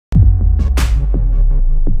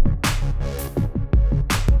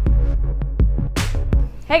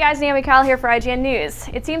Hey guys, Naomi Kyle here for IGN News.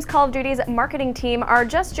 It seems Call of Duty's marketing team are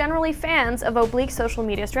just generally fans of oblique social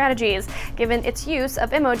media strategies, given its use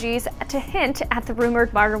of emojis to hint at the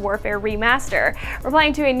rumored Modern Warfare Remaster.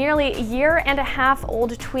 Replying to a nearly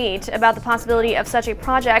year-and-a-half-old tweet about the possibility of such a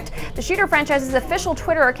project, the shooter franchise's official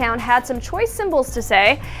Twitter account had some choice symbols to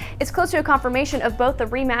say. It's close to a confirmation of both the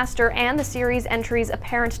remaster and the series entry's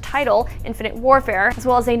apparent title, Infinite Warfare, as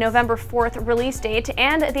well as a November 4th release date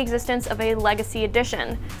and the existence of a Legacy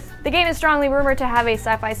Edition. The game is strongly rumored to have a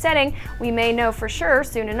sci-fi setting. We may know for sure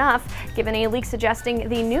soon enough, given a leak suggesting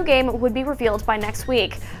the new game would be revealed by next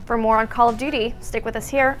week. For more on Call of Duty, stick with us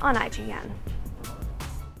here on IGN.